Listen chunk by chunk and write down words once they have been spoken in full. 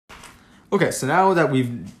Okay, so now that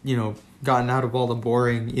we've, gotten out of all the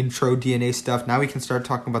boring intro DNA stuff, now we can start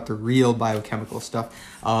talking about the real biochemical stuff.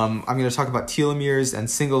 I'm going to talk about telomeres and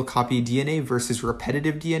single copy DNA versus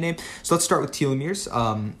repetitive DNA. So let's start with telomeres.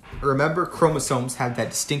 Remember, chromosomes have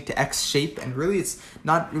that distinct X shape, and really it's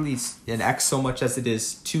not really an X so much as it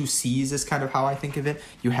is two C's is kind of how I think of it.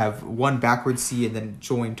 You have one backward C and then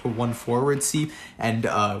joined to one forward C, and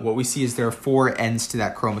what we see is there are four ends to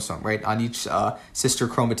that chromosome, right? On each sister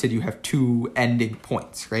chromatid, you have two ending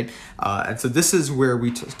points, right? And so this is where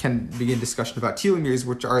we can begin discussion about telomeres,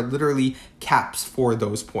 which are literally caps for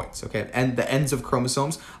those points, okay? And the ends of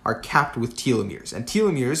chromosomes are capped with telomeres. And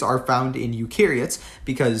telomeres are found in eukaryotes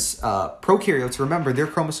because prokaryotes, remember, their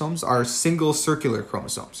chromosomes are single circular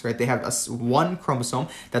chromosomes, right? They have one chromosome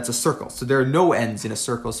that's a circle. So there are no ends in a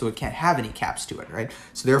circle, so it can't have any caps to it, right?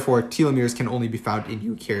 So therefore, telomeres can only be found in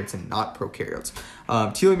eukaryotes and not prokaryotes.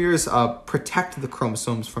 Telomeres protect the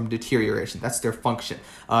chromosomes from deterioration. That's their function.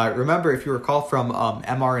 Remember, if you recall from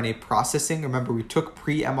mRNA processing, remember we took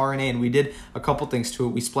pre-mRNA and we did a couple things to it.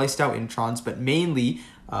 We spliced out introns, but mainly,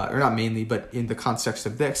 or not mainly, but in the context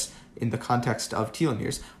of this, in the context of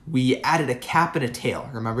telomeres, we added a cap and a tail.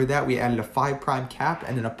 Remember that? We added a 5' cap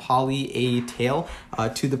and then a poly A tail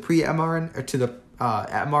to the pre-mRNA, or to the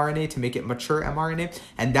mRNA to make it mature mRNA,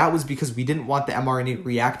 and that was because we didn't want the mRNA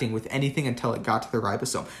reacting with anything until it got to the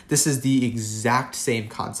ribosome. This is the exact same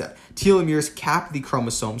concept. Telomeres cap the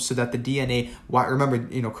chromosomes so that the DNA, remember,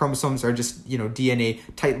 chromosomes are just, DNA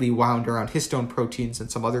tightly wound around histone proteins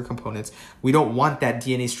and some other components. We don't want that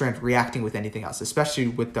DNA strand reacting with anything else, especially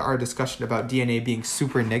with our discussion about DNA being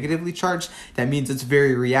super negatively charged. That means it's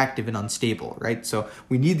very reactive and unstable, right? So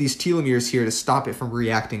we need these telomeres here to stop it from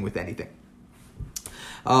reacting with anything.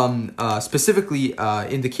 Specifically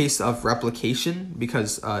in the case of replication,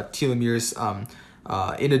 because telomeres,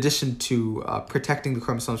 in addition to protecting the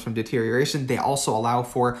chromosomes from deterioration, they also allow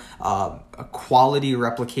for a quality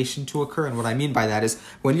replication to occur. And what I mean by that is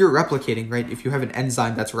when you're replicating, right, if you have an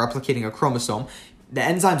enzyme that's replicating a chromosome, the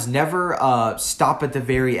enzymes never stop at the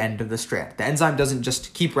very end of the strand. The enzyme doesn't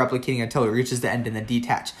just keep replicating until it reaches the end and then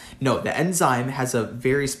detach. No, the enzyme has a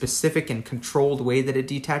very specific and controlled way that it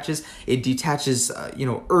detaches. It detaches,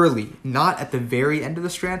 early, not at the very end of the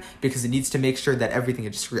strand, because it needs to make sure that everything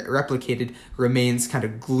it just replicated remains kind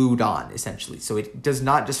of glued on, essentially. So it does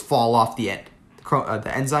not just fall off the end.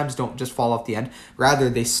 The enzymes don't just fall off the end. Rather,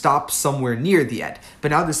 they stop somewhere near the end.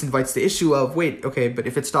 But now this invites the issue of, wait, okay, but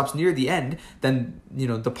if it stops near the end, then,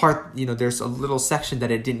 the part, there's a little section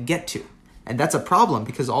that it didn't get to. And that's a problem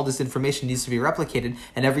because all this information needs to be replicated.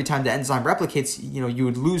 And every time the enzyme replicates, you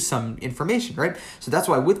would lose some information, right? So that's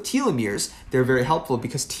why with telomeres, they're very helpful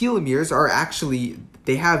because telomeres are actually,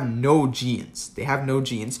 they have no genes. They have no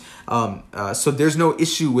genes. So there's no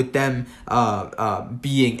issue with them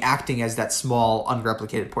acting as that small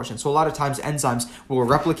unreplicated portion. So a lot of times enzymes will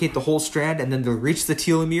replicate the whole strand and then they'll reach the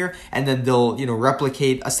telomere and then they'll,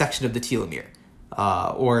 replicate a section of the telomere.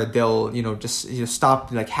 Or they'll, just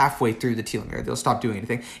stop like halfway through the telomere. They'll stop doing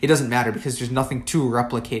anything. It doesn't matter because there's nothing to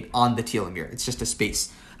replicate on the telomere. It's just a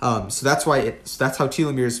space. So that's why that's how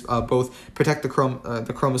telomeres both protect the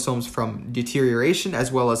chromosomes from deterioration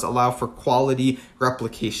as well as allow for quality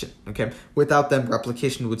replication. Okay, without them,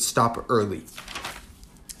 replication would stop early.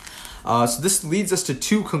 So this leads us to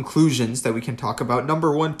two conclusions that we can talk about.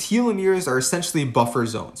 Number one, telomeres are essentially buffer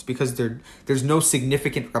zones because there's no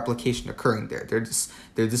significant replication occurring there. They're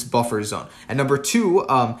this buffer zone. And number two,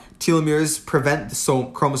 telomeres prevent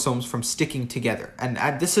the chromosomes from sticking together.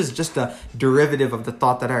 And this is just a derivative of the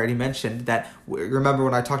thought that I already mentioned, that remember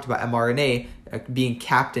when I talked about mRNA being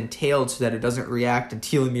capped and tailed so that it doesn't react, and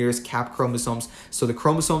telomeres cap chromosomes so the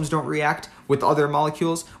chromosomes don't react with other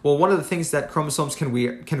molecules. Well, one of the things that chromosomes can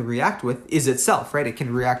react with is itself, right? It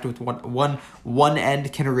can react with one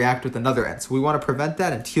end can react with another end. So we want to prevent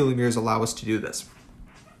that, and telomeres allow us to do this.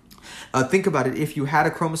 Think about it. If you had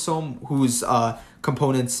a chromosome whose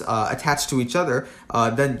components attached to each other,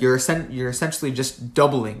 then you're essentially just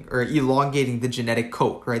doubling or elongating the genetic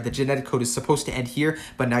code, right? The genetic code is supposed to end here,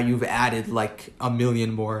 but now you've added like a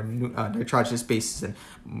million more nitrogenous bases, and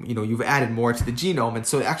you've added more to the genome, and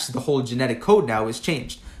so actually the whole genetic code now is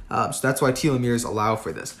changed. So that's why telomeres allow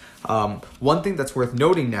for this. One thing that's worth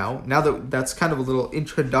noting now that that's kind of a little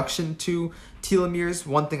introduction to telomeres,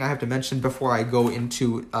 one thing I have to mention before I go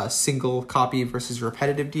into single copy versus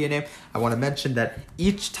repetitive DNA, I want to mention that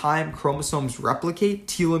each time chromosomes replicate,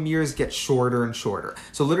 telomeres get shorter and shorter.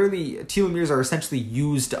 So literally, telomeres are essentially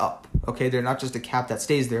used up, okay? They're not just a cap that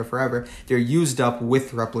stays there forever. They're used up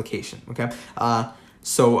with replication, okay?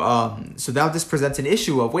 So now this presents an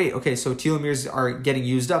issue of, wait, okay, so telomeres are getting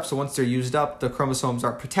used up. So once they're used up, the chromosomes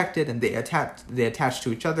are protected and they attach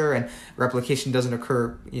to each other, and replication doesn't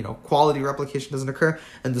occur, quality replication doesn't occur.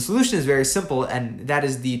 And the solution is very simple, and that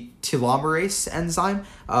is the telomerase enzyme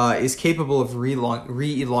is capable of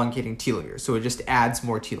re-elongating telomeres. So it just adds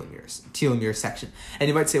more telomere section. And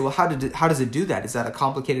you might say, well, how does it do that? Is that a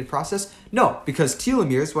complicated process? No, because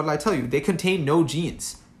telomeres, what did I tell you? They contain no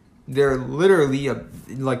genes. They're literally a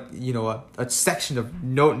section of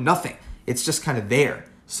nothing. It's just kind of there.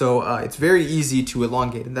 So it's very easy to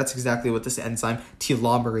elongate, and that's exactly what this enzyme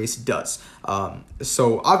telomerase does.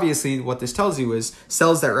 So obviously what this tells you is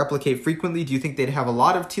cells that replicate frequently, do you think they'd have a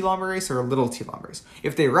lot of telomerase or a little telomerase?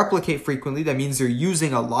 If they replicate frequently, that means they're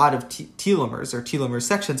using a lot of telomers or telomere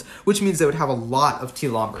sections, which means they would have a lot of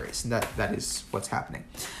telomerase, and that is what's happening.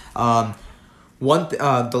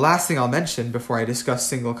 The last thing I'll mention before I discuss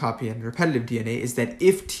single copy and repetitive DNA is that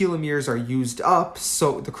if telomeres are used up,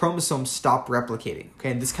 so the chromosomes stop replicating. Okay,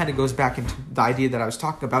 and this kind of goes back into the idea that I was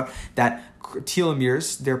talking about, that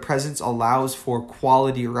telomeres, their presence allows for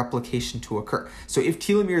quality replication to occur. So if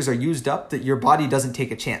telomeres are used up, that your body doesn't take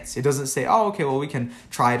a chance. It doesn't say, oh, okay, well, we can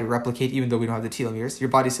try to replicate even though we don't have the telomeres. Your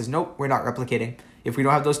body says, nope, we're not replicating. If we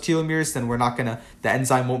don't have those telomeres, then the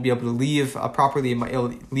enzyme won't be able to leave properly.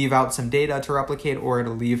 It'll leave out some data to replicate, or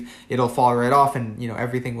it'll fall right off, and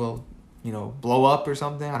everything will blow up or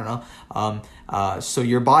something. I don't know. So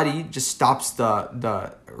your body just stops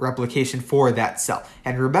the replication for that cell.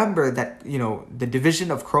 And remember that the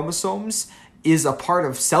division of chromosomes is a part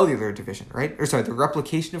of cellular division, right? The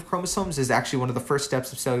replication of chromosomes is actually one of the first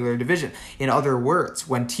steps of cellular division. In other words,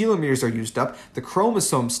 when telomeres are used up, the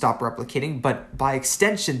chromosomes stop replicating, but by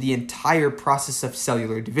extension, the entire process of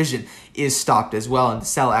cellular division is stopped as well, and the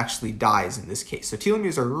cell actually dies in this case. So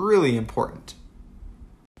telomeres are really important.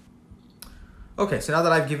 Okay, so now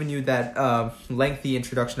that I've given you that lengthy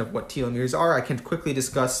introduction of what telomeres are, I can quickly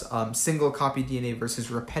discuss single copy DNA versus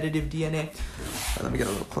repetitive DNA. Let me get a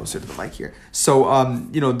little closer to the mic here. So,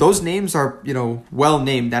 those names are, well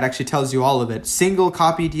named. That actually tells you all of it. Single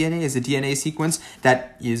copy DNA is a DNA sequence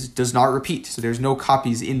that does not repeat. So there's no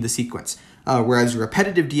copies in the sequence. Whereas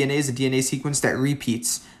repetitive DNA is a DNA sequence that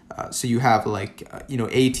repeats. So you have AT, AT,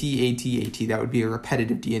 AT. That would be a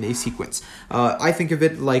repetitive DNA sequence. I think of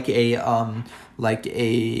it like in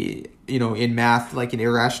math, like an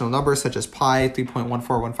irrational number such as pi,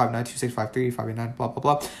 3.141592653, 589, blah, blah,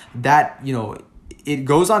 blah. That, it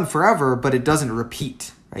goes on forever, but it doesn't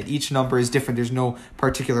repeat. Right? Each number is different. There's no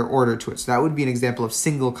particular order to it. So that would be an example of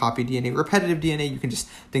single copy DNA. Repetitive DNA, you can just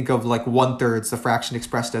think of like 1/3, the fraction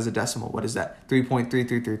expressed as a decimal. What is that?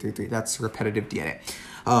 3.33333. That's repetitive DNA.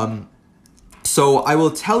 So I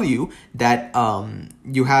will tell you that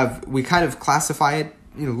we kind of classify it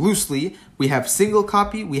loosely. We have single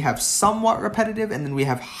copy, we have somewhat repetitive, and then we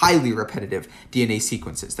have highly repetitive DNA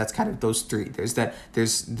sequences. That's kind of those three. There's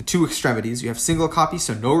the two extremities. You have single copy,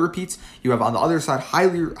 so no repeats. You have on the other side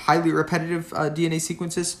highly repetitive DNA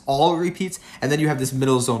sequences, all repeats, and then you have this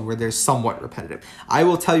middle zone where there's somewhat repetitive. I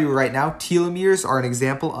will tell you right now, telomeres are an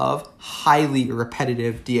example of highly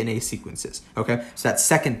repetitive DNA sequences. Okay, so that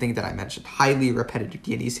second thing that I mentioned, highly repetitive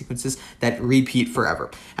DNA sequences that repeat forever.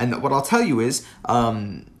 And what I'll tell you is,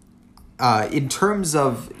 in terms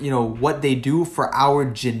of what they do for our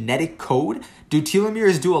genetic code, do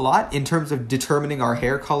telomeres do a lot in terms of determining our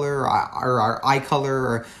hair color or our eye color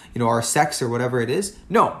or our sex or whatever it is?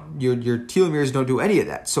 No, your telomeres don't do any of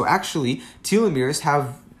that. So actually, telomeres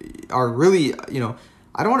are really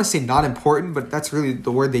I don't want to say not important, but that's really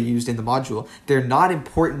the word they used in the module. They're not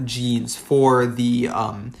important genes for the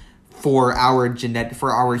for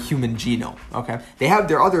our human genome. Okay, they have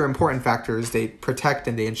their other important factors. They protect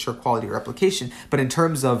and they ensure quality replication. But in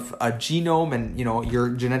terms of a genome and your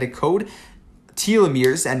genetic code,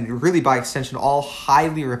 telomeres and really by extension all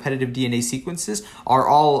highly repetitive DNA sequences are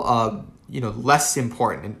all less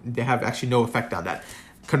important, and they have actually no effect on that.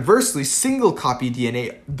 Conversely, single copy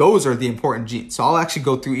DNA, those are the important genes. So I'll actually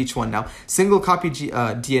go through each one now. Single copy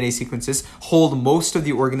DNA sequences hold most of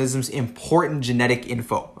the organism's important genetic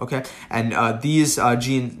info, okay? And these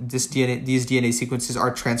DNA sequences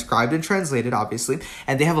are transcribed and translated, obviously,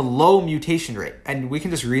 and they have a low mutation rate. And we can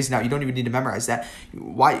just reason out, you don't even need to memorize that.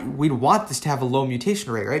 Why we'd want this to have a low mutation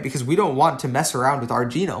rate, right? Because we don't want to mess around with our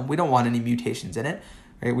genome. We don't want any mutations in it.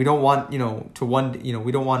 Right? We don't want, we don't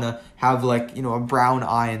want to have a brown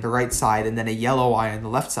eye on the right side and then a yellow eye on the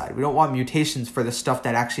left side. We don't want mutations for the stuff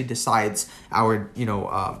that actually decides our,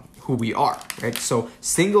 who we are, right? So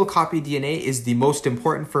single copy DNA is the most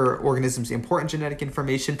important for organisms, important genetic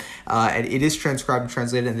information, and it is transcribed and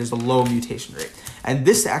translated, and there's a low mutation rate. And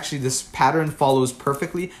this pattern follows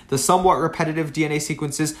perfectly. The somewhat repetitive DNA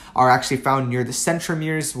sequences are actually found near the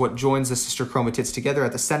centromeres, what joins the sister chromatids together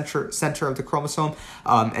at the center of the chromosome.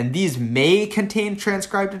 And these may contain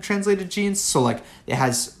transcribed and translated genes. So like it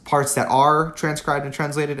has parts that are transcribed and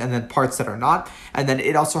translated and then parts that are not. And then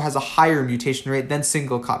it also has a higher mutation rate than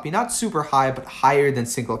single copy. Not super high, but higher than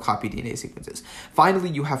single copy DNA sequences. Finally,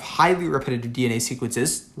 you have highly repetitive DNA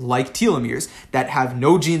sequences like telomeres that have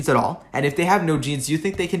no genes at all. And if they have no genes, you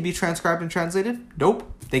think they can be transcribed and translated?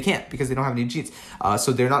 Nope, they can't because they don't have any genes.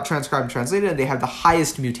 So they're not transcribed and translated, and they have the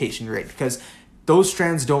highest mutation rate because those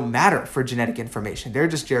strands don't matter for genetic information. They're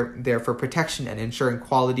just there for protection and ensuring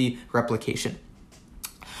quality replication.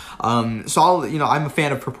 I'm a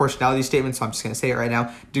fan of proportionality statements, so I'm just going to say it right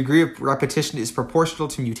now. Degree of repetition is proportional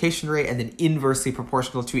to mutation rate and then inversely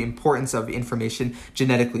proportional to importance of information,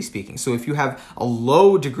 genetically speaking. So if you have a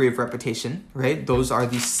low degree of repetition, right, those are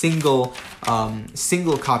the single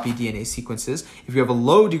copy DNA sequences. If you have a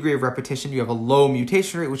low degree of repetition, you have a low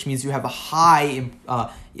mutation rate, which means you have a high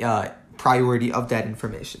priority of that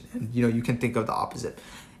information. And, you can think of the opposite.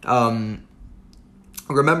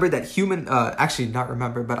 Remember that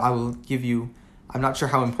I will give you, I'm not sure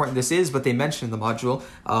how important this is, but they mentioned in the module,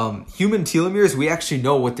 human telomeres, we actually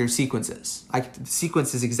know what their sequence is. The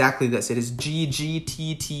sequence is exactly this. It is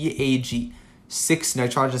GGTTAG. 6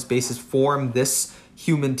 nitrogenous bases form this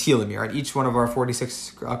human telomere. At each one of our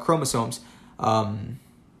 46 chromosomes,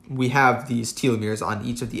 we have these telomeres on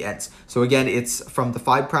each of the ends. So again, it's from the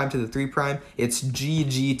 5' to the 3', it's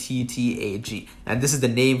GGTTAG. And this is the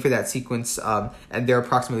name for that sequence, and there are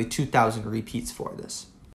approximately 2,000 repeats for this.